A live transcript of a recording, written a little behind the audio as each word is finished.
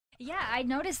Yeah, I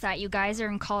noticed that you guys are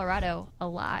in Colorado a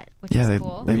lot, which is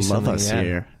cool. They love us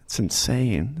here. It's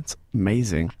insane. It's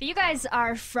amazing. But you guys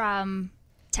are from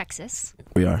Texas.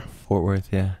 We are. Fort Worth,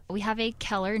 yeah. We have a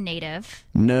Keller native.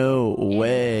 No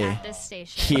way. At this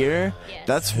station. Here? Yes.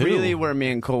 That's really where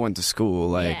me and Cole went to school.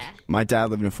 Like, my dad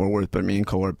lived in Fort Worth, but me and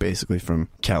Cole are basically from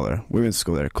Keller. We went to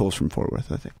school there. Cole's from Fort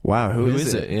Worth, I think. Wow, who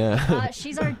is it? Yeah.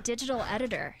 She's our digital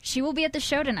editor. She will be at the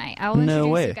show tonight. I will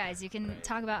introduce you guys. You can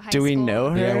talk about high school. Do we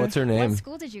know her? Yeah, what's her name? What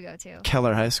school did you go to?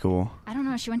 Keller High School. I don't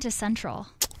know. She went to Central.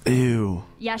 Ew.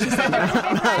 Yeah, she said there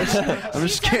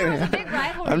was a big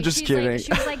rivalry. I'm just kidding. I'm just kidding.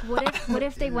 She was like, what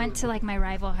if they went to like my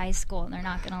rival high school and they're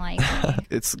not gonna like me?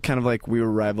 It's kind of like we were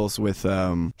rivals with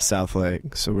South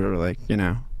Lake, so we were like, you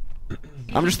know.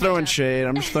 I'm just throwing shade.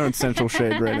 I'm just throwing Central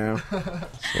shade right now.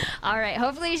 All right.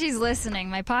 Hopefully she's listening.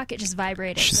 My pocket just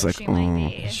vibrated. She's so like, she might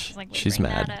be. She's like, she's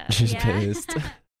mad. She's pissed.